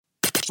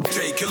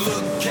Take a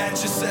look at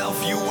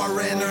yourself, you are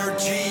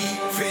energy.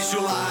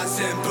 Visualize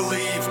and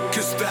believe,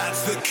 cause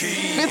that's the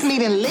key. This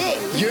meeting lit.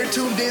 You're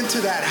tuned into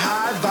that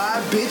High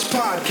Vibe Bitch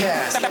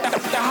podcast.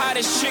 The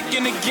hottest chick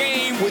in the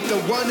game. With the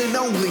one and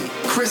only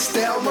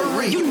Christelle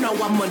Marie. You know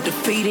I'm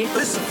undefeated.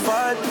 Listen,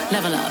 fun.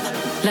 Level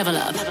up, level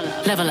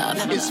up, level up.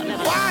 It's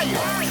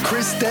fire.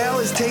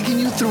 Christelle is taking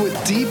you through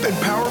a deep and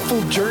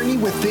powerful journey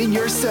within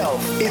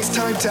yourself. It's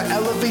time to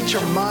elevate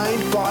your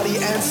mind, body,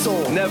 and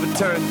soul. Never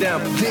turn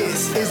down.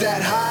 This is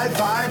that High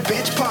Vibe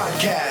Bitch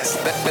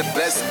podcast.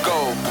 Let's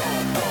go.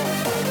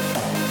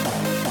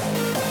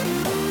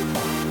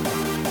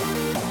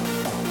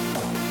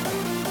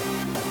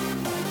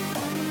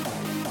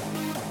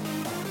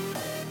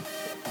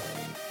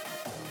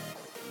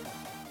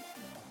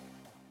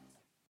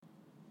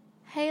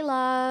 Hey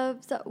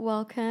loves,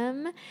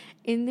 welcome.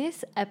 In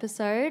this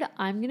episode,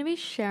 I'm going to be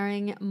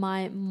sharing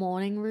my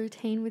morning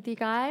routine with you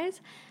guys.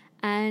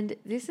 And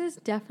this is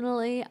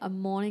definitely a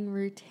morning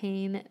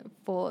routine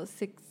for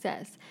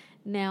success.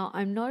 Now,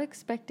 I'm not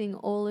expecting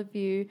all of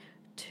you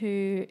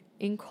to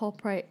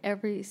incorporate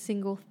every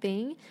single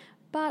thing,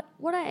 but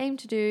what I aim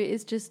to do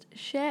is just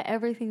share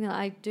everything that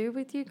I do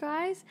with you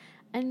guys,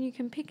 and you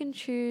can pick and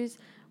choose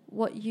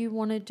what you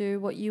want to do,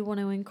 what you want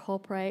to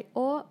incorporate,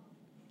 or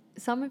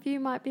some of you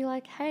might be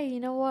like, hey, you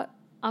know what?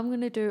 I'm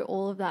going to do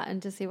all of that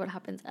and just see what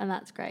happens, and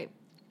that's great.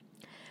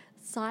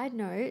 Side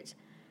note,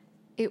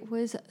 it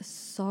was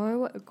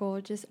so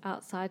gorgeous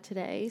outside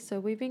today. So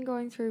we've been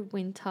going through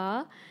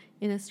winter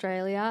in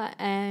Australia,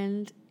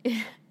 and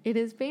it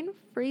has been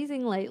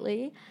freezing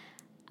lately,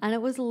 and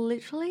it was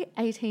literally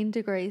 18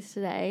 degrees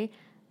today,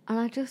 and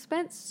I just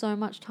spent so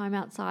much time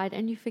outside,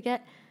 and you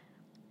forget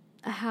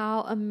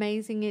how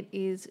amazing it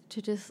is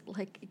to just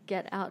like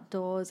get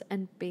outdoors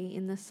and be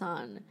in the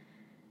sun.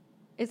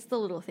 It's the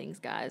little things,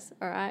 guys,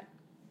 all right?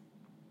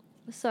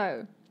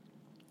 So,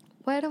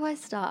 where do I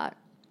start?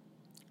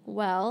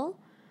 Well,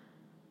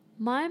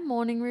 my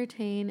morning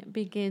routine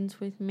begins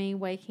with me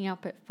waking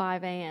up at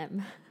 5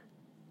 a.m.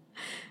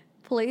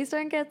 Please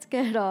don't get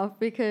scared off,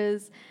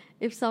 because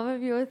if some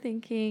of you are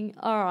thinking,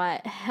 all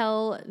right,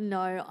 hell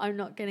no, I'm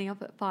not getting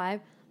up at 5,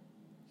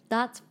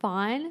 that's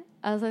fine.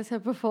 As I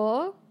said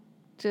before,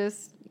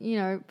 just,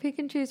 pick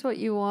and choose what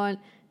you want.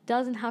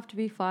 Doesn't have to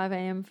be 5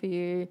 a.m. for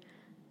you.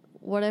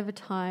 Whatever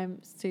time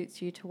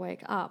suits you to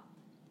wake up.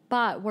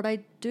 But what I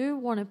do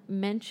want to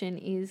mention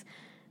is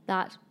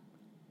that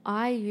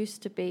I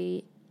used to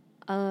be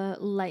a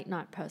late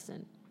night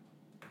person.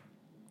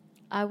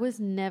 I was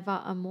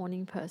never a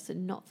morning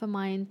person, not for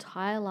my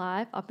entire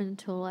life up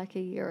until like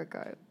a year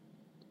ago.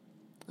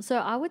 So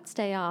I would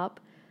stay up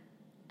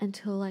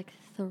until like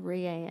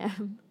 3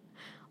 a.m.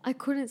 I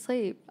couldn't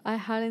sleep. I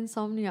had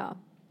insomnia.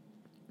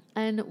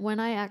 And when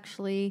I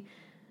actually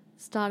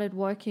started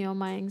working on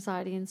my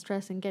anxiety and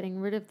stress and getting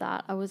rid of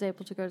that, I was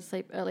able to go to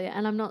sleep earlier.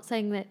 And I'm not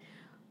saying that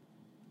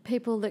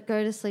people that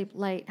go to sleep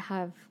late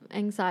have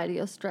anxiety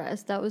or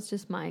stress. That was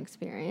just my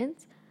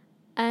experience.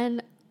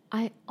 And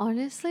I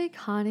honestly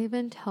can't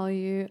even tell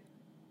you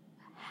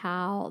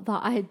how the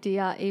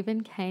idea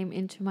even came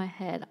into my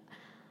head.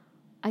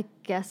 I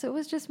guess it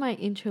was just my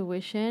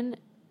intuition,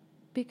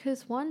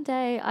 because one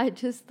day I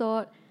just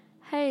thought,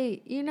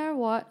 hey, you know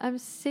what? I'm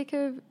sick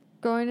of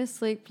going to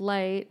sleep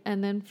late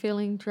and then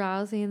feeling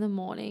drowsy in the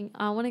morning.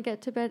 I want to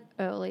get to bed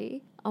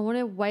early. I want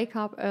to wake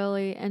up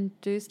early and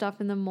do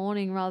stuff in the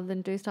morning rather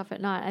than do stuff at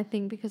night. I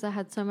think because I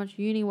had so much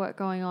uni work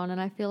going on,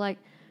 and I feel like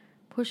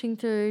pushing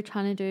through,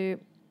 trying to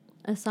do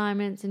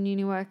assignments and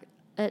uni work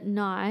at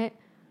night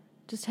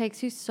just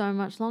takes you so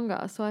much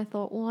longer. So I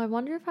thought, well, I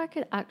wonder if I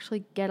could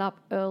actually get up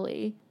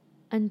early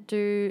and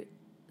do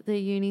the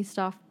uni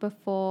stuff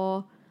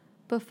before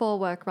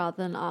work rather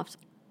than after.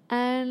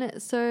 And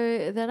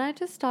so then I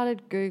just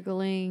started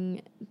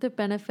Googling the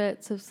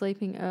benefits of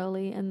sleeping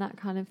early and that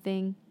kind of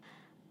thing.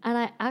 And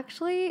I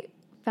actually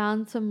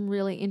found some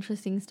really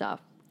interesting stuff.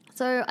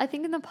 So I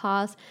think in the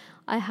past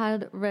I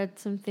had read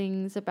some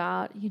things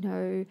about,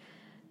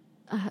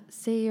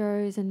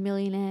 CEOs and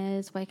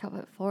millionaires wake up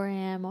at 4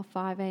 a.m. or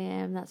 5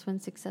 a.m. That's when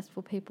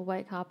successful people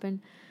wake up.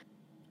 And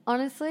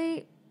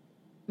honestly,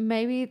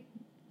 maybe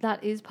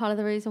that is part of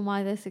the reason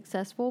why they're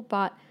successful,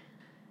 but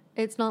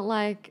it's not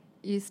like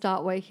you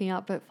start waking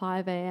up at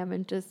 5 a.m.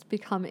 and just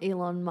become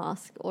Elon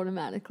Musk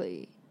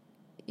automatically.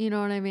 You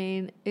know what I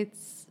mean?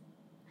 It's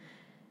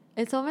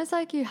almost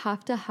like you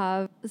have to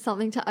have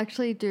something to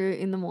actually do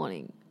in the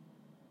morning.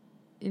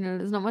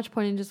 There's not much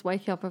point in just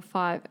waking up at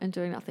 5 and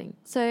doing nothing.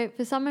 So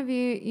for some of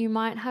you, you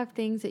might have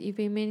things that you've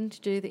been meaning to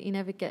do that you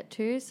never get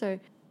to. So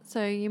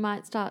you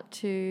might start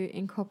to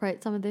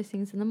incorporate some of those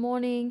things in the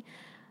morning.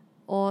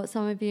 Or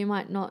some of you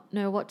might not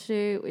know what to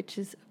do, which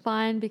is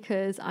fine,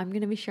 because I'm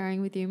going to be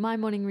sharing with you my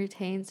morning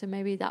routine. So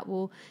maybe that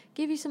will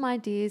give you some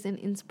ideas and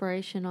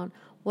inspiration on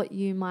what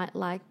you might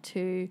like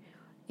to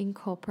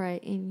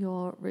incorporate in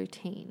your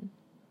routine.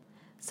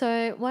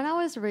 So when I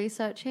was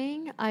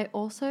researching, I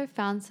also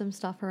found some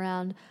stuff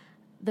around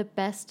the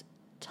best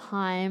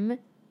time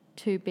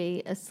to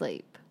be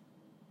asleep.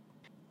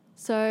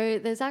 So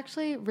there's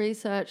actually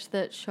research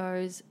that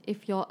shows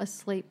if you're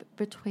asleep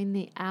between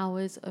the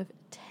hours of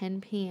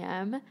 10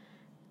 p.m.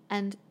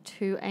 and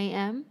 2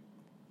 a.m.,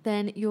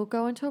 then you'll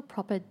go into a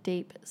proper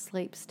deep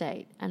sleep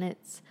state, and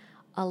it's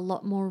a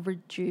lot more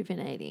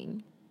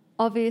rejuvenating.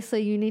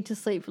 Obviously, you need to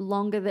sleep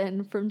longer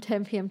than from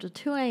 10 p.m. to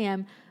 2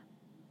 a.m.,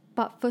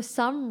 but for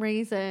some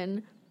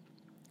reason,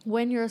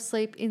 when you're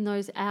asleep in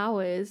those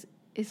hours,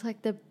 it's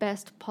like the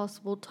best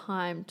possible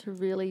time to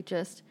really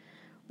just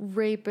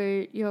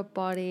reboot your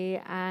body,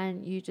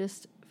 and you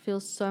just feel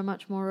so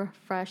much more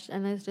refreshed,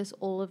 and there's just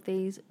all of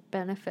these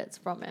benefits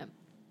from it.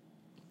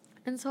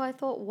 And so I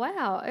thought,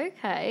 wow,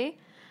 okay,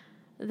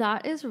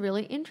 that is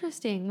really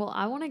interesting. Well,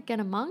 I want to get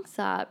amongst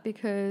that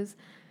because,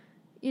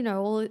 you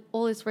know,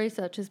 all this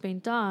research has been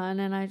done,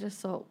 and I just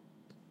thought,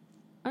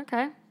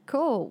 okay,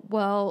 cool.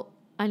 Well,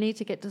 I need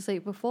to get to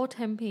sleep before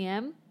 10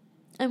 p.m.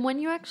 And when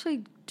you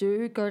actually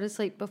do go to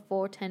sleep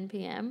before 10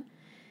 p.m.,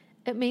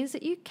 it means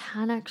that you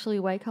can actually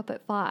wake up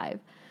at 5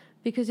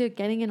 because you're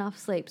getting enough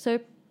sleep. So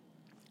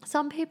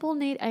some people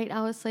need 8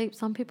 hours sleep,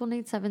 some people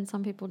need 7,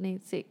 some people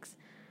need 6.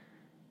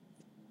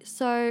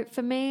 So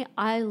for me,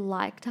 I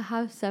like to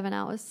have 7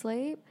 hours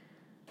sleep.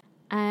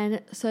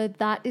 And so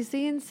that is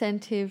the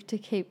incentive to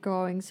keep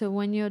going. So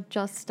when you're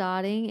just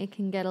starting, it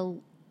can get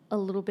a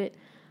little bit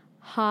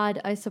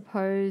hard, I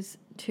suppose,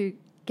 to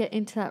get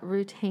into that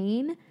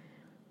routine.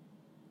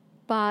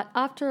 But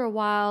after a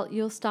while,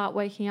 you'll start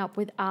waking up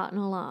without an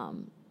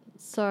alarm.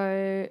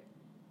 So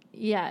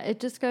yeah,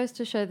 it just goes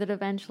to show that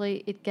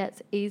eventually it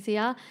gets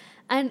easier.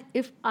 And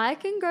if I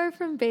can go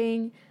from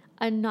being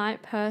a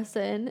night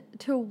person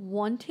to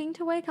wanting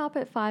to wake up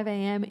at 5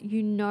 a.m.,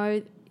 you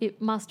know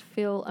it must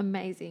feel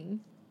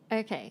amazing.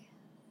 Okay,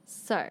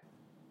 so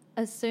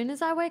as soon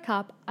as I wake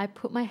up, I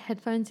put my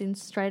headphones in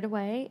straight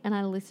away and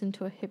I listen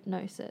to a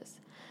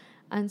hypnosis.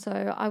 And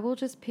so I will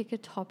just pick a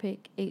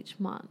topic each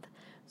month.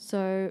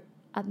 So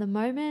at the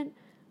moment,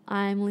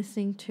 I'm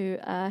listening to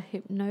a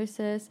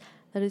hypnosis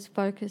that is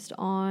focused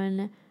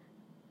on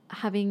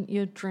having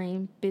your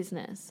dream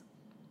business.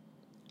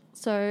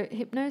 So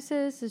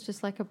hypnosis is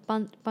just like a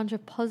bunch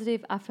of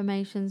positive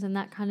affirmations and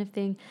that kind of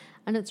thing.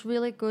 And it's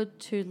really good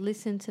to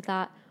listen to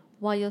that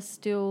while you're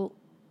still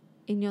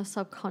in your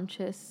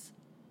subconscious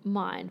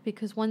mind,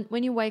 because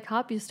when you wake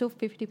up, you're still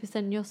 50%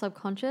 in your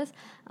subconscious,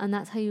 and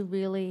that's how you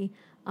really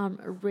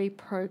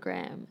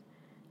reprogram.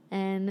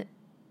 And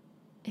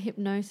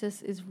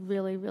hypnosis is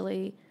really,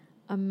 really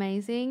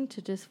amazing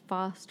to just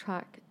fast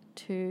track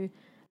to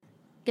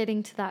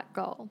getting to that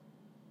goal.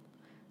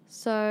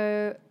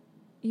 So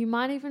you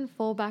might even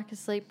fall back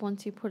asleep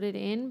once you put it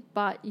in,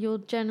 but you'll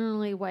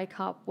generally wake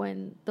up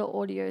when the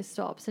audio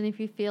stops. And if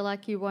you feel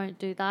like you won't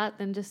do that,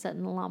 then just set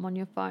an alarm on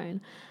your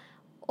phone.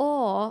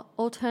 Or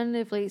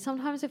alternatively,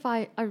 sometimes if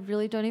I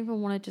really don't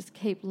even want to just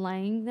keep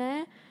laying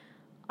there,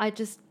 I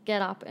just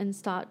get up and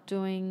start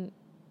doing,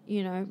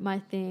 you know, my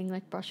thing,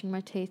 like brushing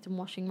my teeth and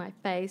washing my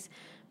face,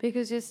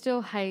 because you're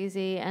still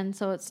hazy and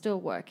so it's still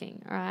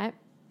working, all right?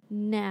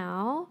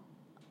 Now,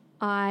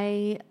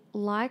 I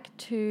like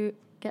to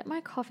get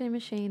my coffee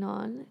machine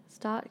on,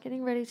 start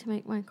getting ready to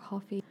make my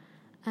coffee,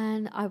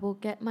 and I will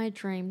get my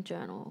dream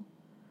journal.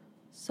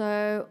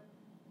 So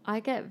I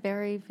get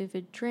very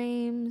vivid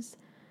dreams.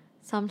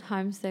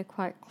 Sometimes they're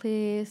quite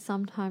clear,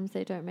 sometimes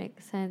they don't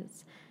make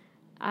sense.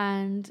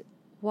 And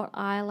what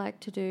I like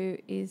to do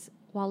is,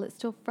 while it's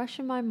still fresh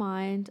in my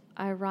mind,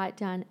 I write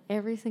down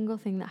every single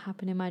thing that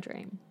happened in my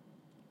dream.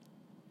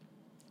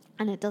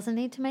 And it doesn't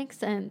need to make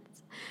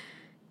sense,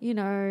 you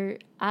know,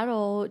 at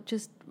all.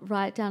 Just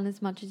write down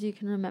as much as you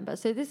can remember.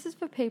 So this is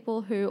for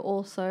people who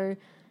also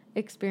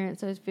experience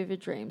those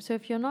vivid dreams. So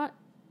if you're not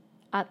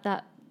at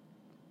that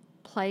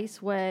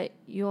place where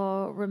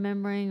you're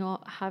remembering or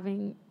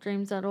having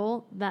dreams at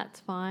all, that's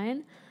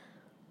fine.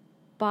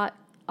 But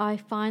I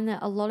find that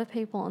a lot of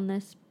people on their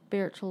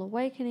spiritual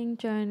awakening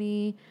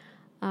journey,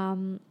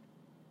 and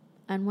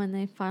when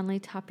they finally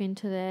tap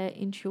into their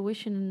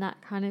intuition and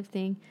that kind of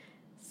thing,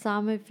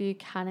 some of you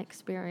can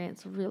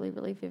experience really,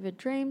 really vivid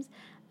dreams.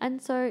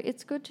 And so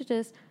it's good to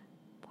just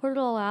put it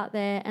all out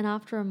there, and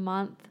after a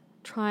month,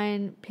 try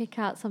and pick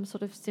out some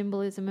sort of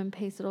symbolism and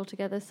piece it all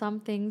together. Some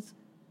things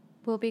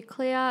will be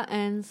clear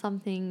and some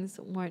things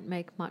won't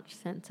make much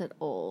sense at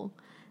all.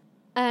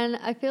 And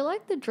I feel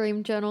like the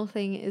dream journal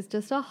thing is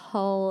just a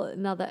whole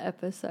another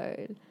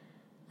episode.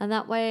 And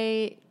that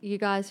way you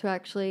guys who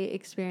actually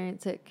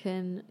experience it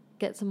can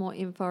get some more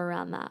info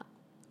around that.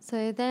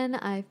 So then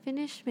I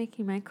finish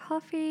making my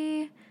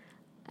coffee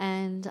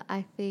and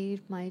I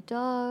feed my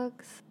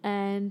dogs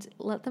and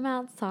let them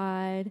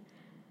outside.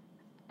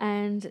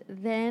 And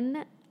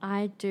then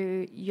I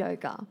do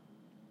yoga.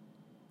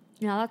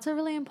 Now, that's a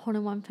really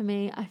important one for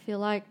me. I feel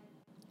like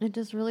it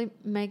just really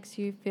makes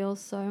you feel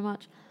so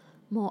much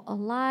more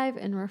alive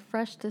and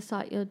refreshed to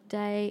start your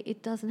day.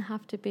 It doesn't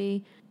have to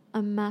be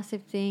a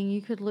massive thing.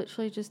 You could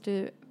literally just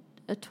do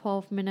a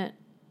 12-minute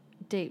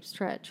deep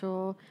stretch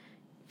or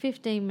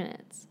 15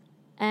 minutes.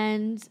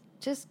 And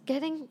just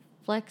getting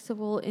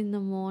flexible in the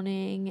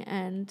morning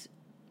and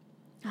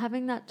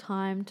having that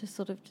time to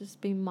sort of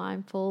just be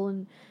mindful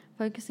and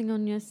focusing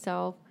on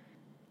yourself.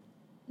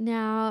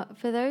 Now,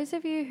 for those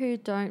of you who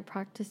don't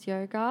practice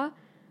yoga,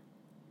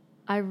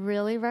 I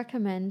really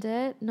recommend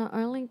it. Not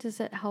only does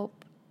it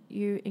help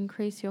you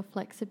increase your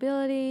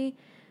flexibility,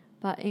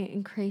 but it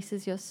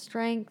increases your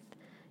strength,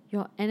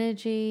 your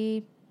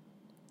energy.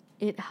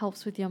 It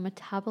helps with your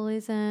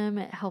metabolism.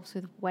 It helps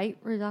with weight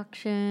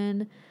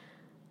reduction.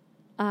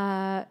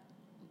 There's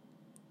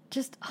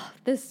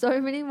so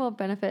many more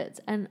benefits.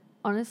 And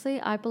honestly,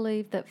 I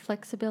believe that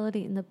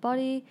flexibility in the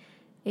body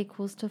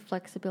equals to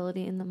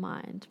flexibility in the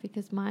mind,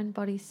 because mind,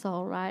 body,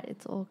 soul, right?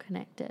 It's all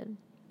connected.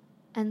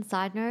 And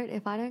side note,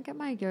 if I don't get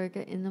my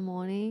yoga in the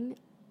morning,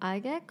 I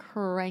get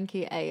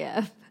cranky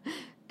AF.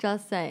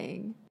 Just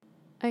saying.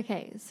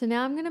 Okay, so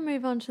now I'm going to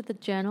move on to the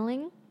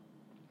journaling.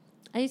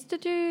 I used to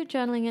do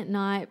journaling at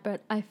night,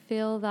 but I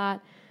feel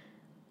that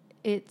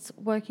it's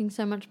working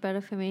so much better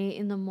for me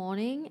in the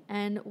morning.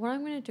 And what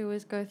I'm going to do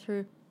is go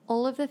through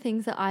all of the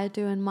things that I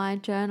do in my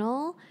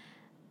journal,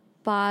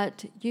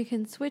 but you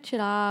can switch it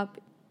up.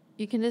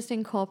 You can just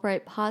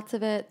incorporate parts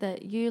of it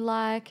that you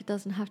like. It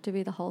doesn't have to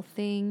be the whole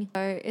thing.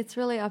 So it's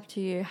really up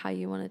to you how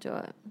you want to do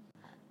it.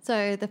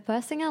 So the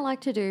first thing I like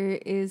to do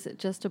is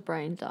just a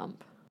brain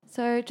dump.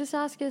 So just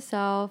ask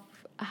yourself,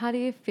 how do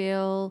you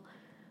feel?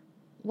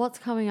 What's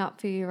coming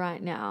up for you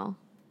right now?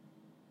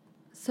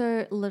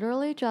 So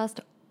literally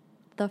just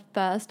the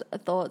first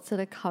thoughts that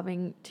are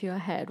coming to your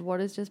head, what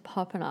is just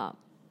popping up?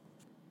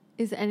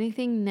 Is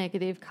anything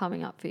negative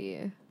coming up for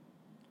you?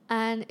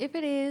 And if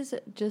it is,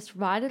 just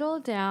write it all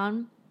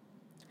down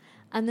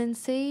and then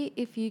see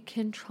if you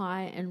can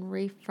try and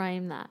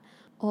reframe that.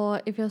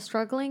 Or if you're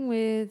struggling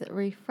with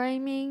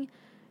reframing,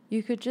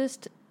 you could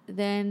just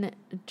then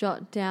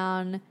jot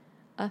down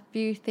a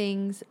few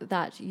things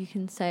that you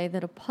can say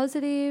that are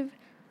positive,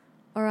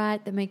 all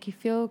right, that make you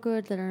feel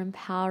good, that are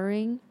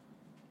empowering.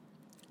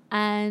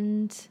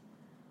 And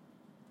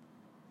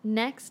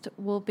next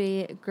will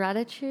be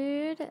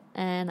gratitude.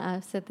 And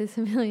I've said this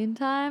a million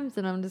times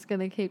and I'm just going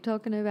to keep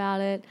talking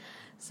about it.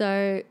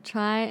 So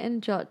try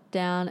and jot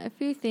down a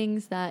few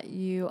things that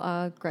you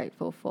are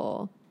grateful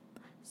for.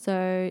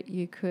 So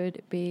you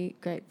could be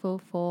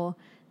grateful for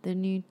the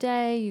new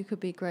day. You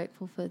could be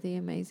grateful for the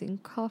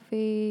amazing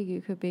coffee.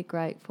 You could be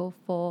grateful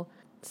for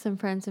some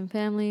friends and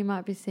family you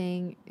might be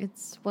seeing.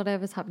 It's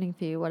whatever's happening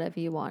for you,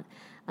 whatever you want.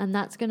 And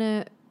that's going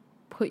to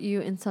put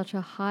you in such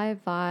a high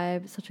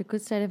vibe, such a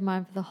good state of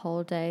mind for the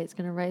whole day. It's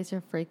going to raise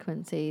your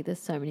frequency. There's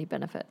so many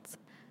benefits.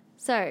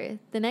 So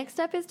the next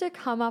step is to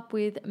come up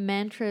with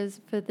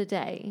mantras for the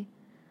day.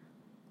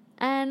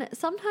 And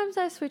sometimes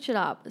I switch it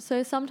up.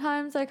 So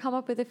sometimes I come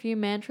up with a few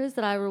mantras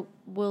that I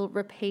will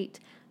repeat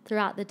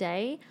throughout the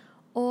day.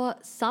 Or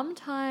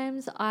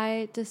sometimes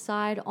I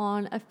decide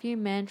on a few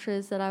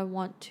mantras that I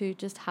want to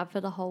just have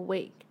for the whole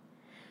week.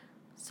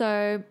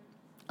 So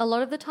a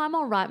lot of the time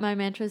I'll write my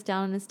mantras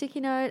down on a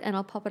sticky note and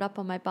I'll pop it up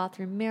on my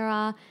bathroom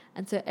mirror.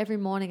 And so every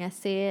morning I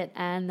see it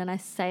and then I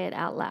say it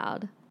out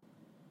loud.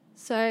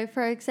 So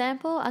for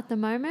example, at the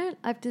moment,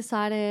 I've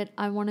decided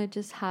I want to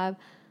just have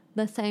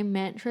the same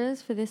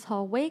mantras for this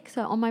whole week.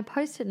 So on my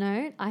post-it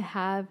note, I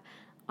have,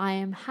 I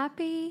am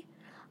happy,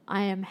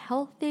 I am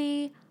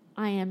healthy,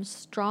 I am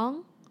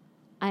strong,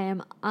 I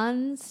am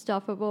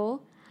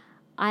unstoppable,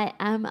 I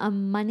am a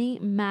money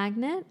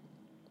magnet,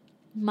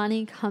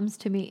 money comes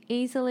to me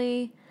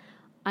easily,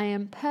 I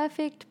am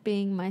perfect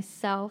being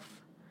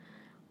myself,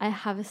 I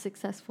have a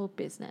successful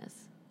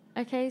business.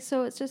 Okay,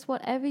 so it's just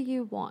whatever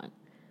you want.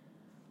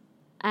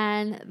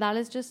 And that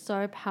is just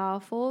so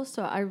powerful.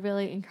 So I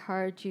really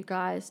encourage you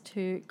guys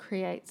to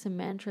create some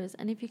mantras.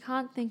 And if you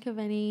can't think of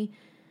any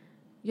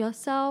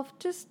yourself,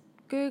 just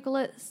Google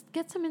it,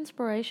 get some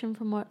inspiration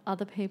from what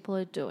other people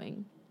are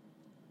doing.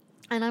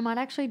 And I might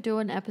actually do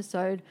an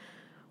episode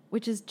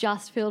which is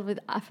just filled with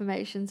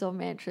affirmations or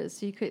mantras.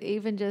 So you could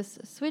even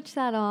just switch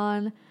that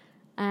on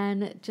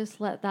and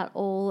just let that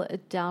all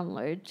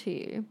download to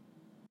you.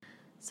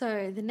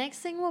 So the next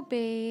thing will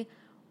be,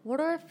 what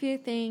are a few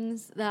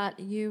things that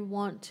you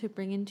want to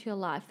bring into your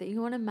life, that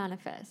you want to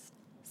manifest?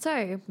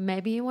 So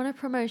maybe you want a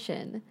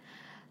promotion.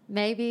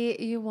 Maybe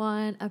you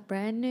want a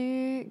brand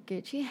new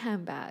Gucci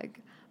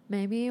handbag.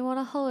 Maybe you want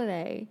a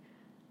holiday.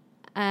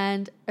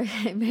 And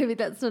okay, maybe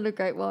that's not a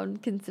great one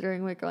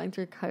considering we're going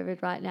through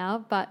COVID right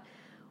now, but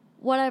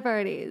whatever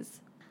it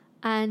is.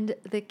 And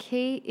the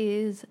key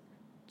is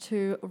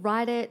to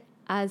write it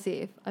as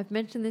if. I've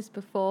mentioned this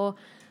before,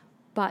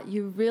 but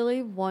you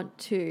really want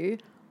to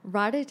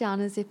write it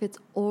down as if it's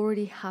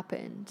already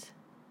happened.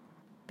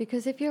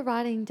 Because if you're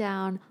writing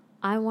down,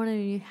 I want a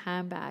new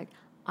handbag,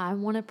 I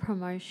want a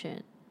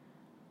promotion,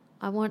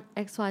 I want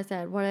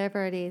XYZ,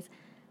 whatever it is,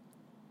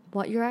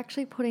 what you're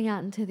actually putting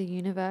out into the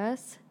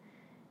universe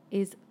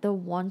is the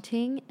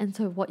wanting. And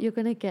so what you're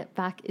going to get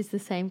back is the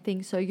same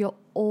thing. So you're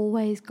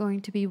always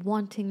going to be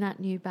wanting that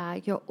new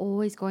bag. You're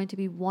always going to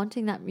be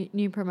wanting that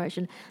new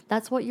promotion.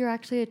 That's what you're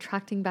actually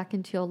attracting back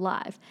into your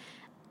life.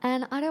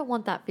 And I don't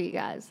want that for you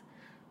guys.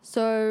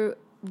 So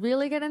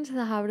really get into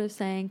the habit of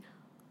saying,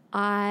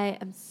 I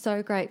am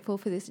so grateful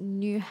for this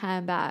new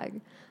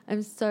handbag.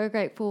 I'm so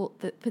grateful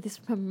for this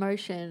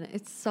promotion.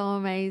 It's so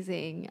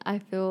amazing. I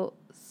feel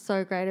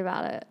so great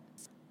about it.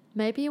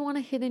 Maybe you want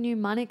to hit a new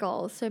money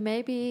goal. So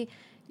maybe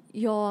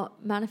your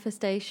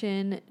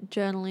manifestation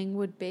journaling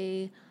would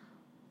be,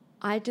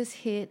 I just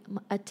hit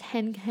a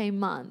 10K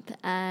month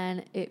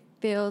and it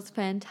feels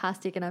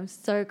fantastic and I'm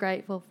so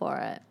grateful for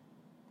it.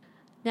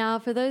 Now,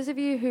 for those of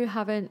you who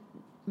haven't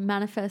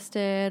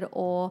manifested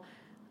or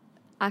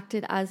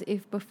acted as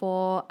if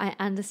before, I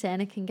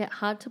understand it can get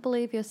hard to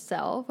believe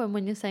yourself. And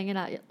when you're saying it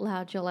out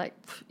loud, you're like,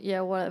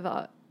 yeah,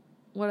 whatever,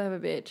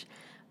 bitch.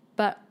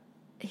 But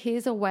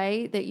here's a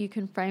way that you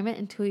can frame it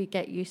until you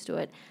get used to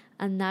it.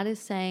 And that is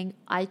saying,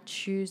 I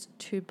choose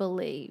to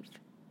believe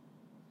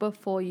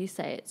before you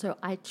say it. So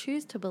I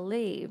choose to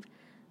believe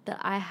that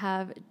I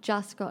have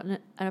just gotten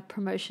a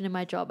promotion in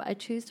my job. I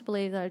choose to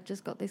believe that I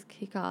just got this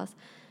kick-ass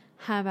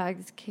handbag,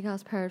 this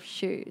kick-ass pair of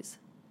shoes.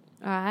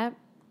 All right?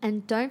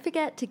 And don't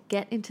forget to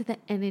get into the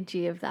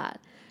energy of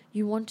that.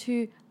 You want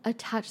to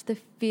attach the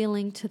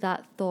feeling to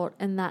that thought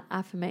and that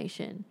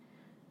affirmation.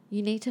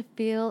 You need to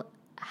feel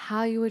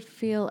how you would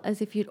feel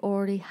as if you'd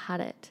already had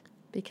it,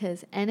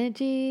 because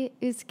energy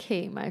is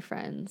key, my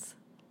friends.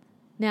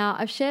 Now,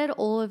 I've shared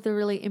all of the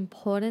really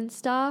important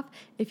stuff.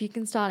 If you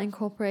can start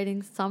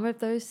incorporating some of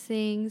those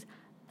things,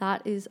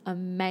 that is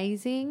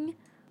amazing.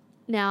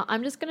 Now,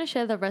 I'm just going to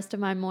share the rest of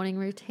my morning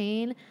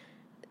routine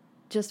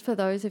just for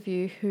those of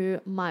you who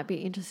might be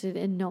interested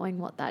in knowing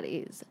what that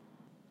is.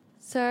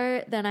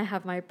 So then I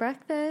have my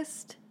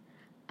breakfast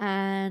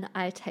and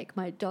I take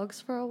my dogs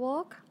for a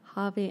walk,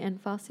 Harvey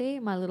and Fussy,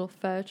 my little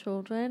fur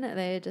children.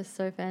 They are just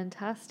so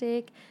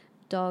fantastic.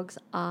 Dogs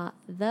are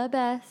the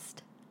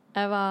best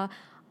ever.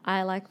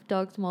 I like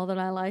dogs more than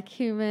I like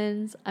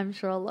humans. I'm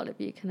sure a lot of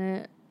you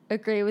can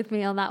agree with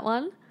me on that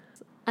one.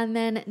 And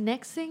then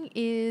next thing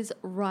is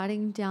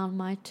writing down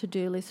my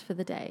to-do list for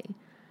the day.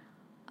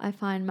 I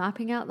find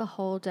mapping out the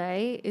whole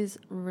day is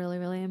really,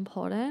 really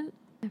important.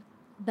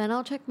 Then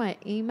I'll check my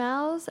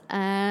emails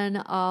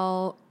and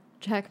I'll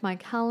check my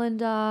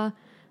calendar,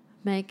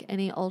 make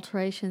any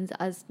alterations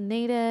as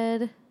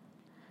needed.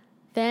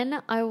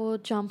 Then I will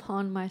jump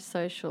on my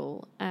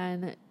social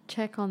and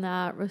check on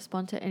that,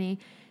 respond to any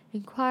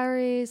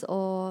inquiries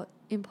or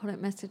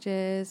important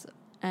messages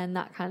and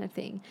that kind of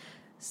thing.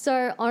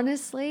 So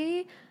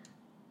honestly,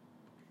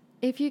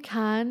 if you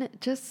can,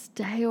 just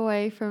stay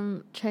away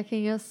from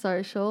checking your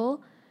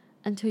social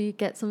until you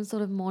get some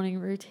sort of morning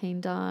routine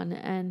done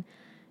and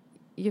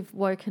you've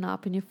woken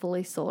up and you're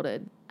fully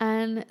sorted.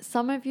 And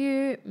some of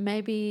you,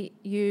 maybe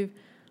you've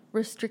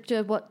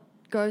restricted what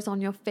goes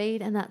on your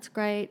feed, and that's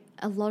great.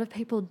 A lot of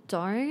people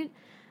don't.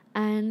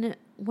 And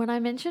when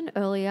I mentioned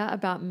earlier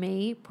about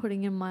me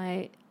putting in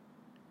my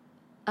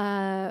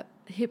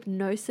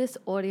hypnosis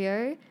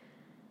audio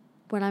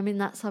when I'm in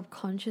that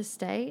subconscious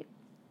state,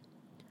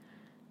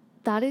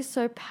 that is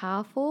so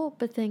powerful.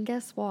 But then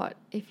guess what?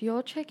 If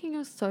you're checking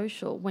your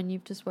social when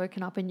you've just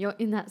woken up and you're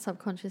in that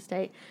subconscious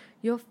state,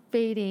 you're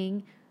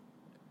feeding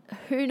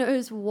who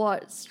knows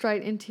what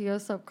straight into your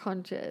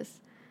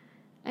subconscious.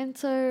 And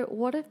so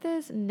what if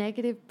there's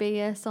negative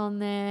BS on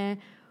there,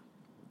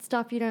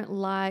 stuff you don't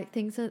like,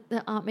 things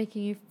that aren't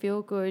making you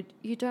feel good?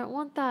 You don't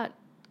want that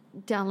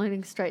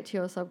downloading straight to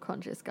your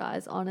subconscious,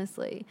 guys,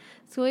 honestly.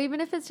 So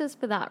even if it's just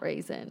for that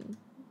reason,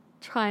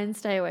 try and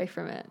stay away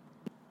from it.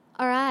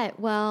 All right,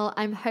 well,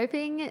 I'm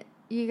hoping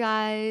you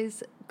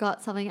guys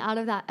got something out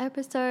of that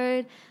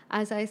episode.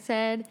 As I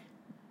said,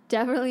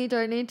 definitely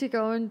don't need to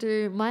go and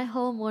do my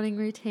whole morning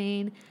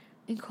routine.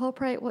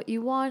 Incorporate what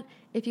you want.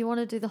 If you want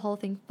to do the whole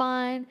thing,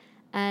 fine.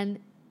 And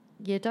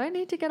you don't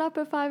need to get up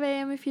at 5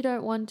 a.m. if you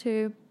don't want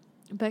to.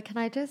 But can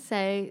I just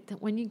say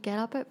that when you get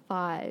up at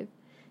 5,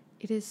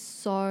 it is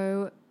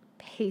so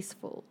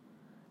peaceful.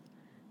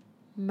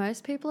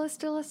 Most people are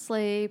still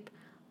asleep.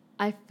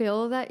 I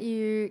feel that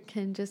you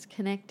can just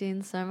connect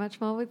in so much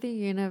more with the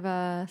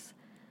universe.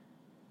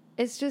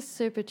 It's just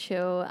super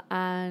chill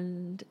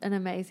and an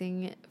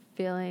amazing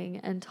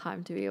feeling and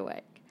time to be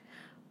awake.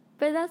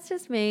 But that's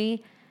just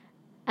me.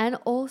 And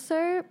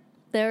also,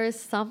 there is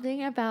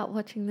something about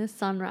watching the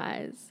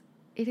sunrise.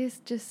 It is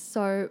just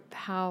so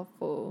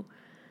powerful.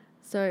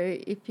 So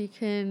if you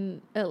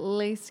can at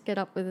least get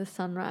up with the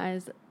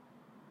sunrise,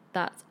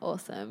 that's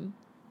awesome.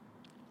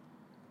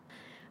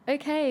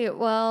 Okay,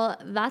 well,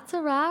 that's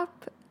a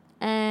wrap.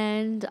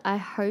 And I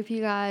hope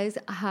you guys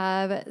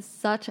have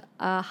such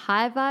a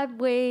high vibe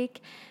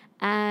week.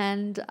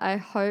 And I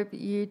hope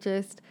you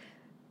just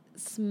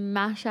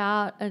smash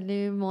out a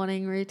new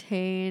morning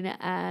routine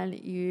and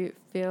you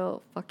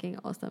feel fucking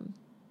awesome.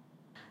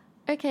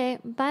 Okay,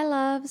 bye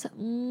loves.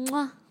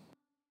 Mwah.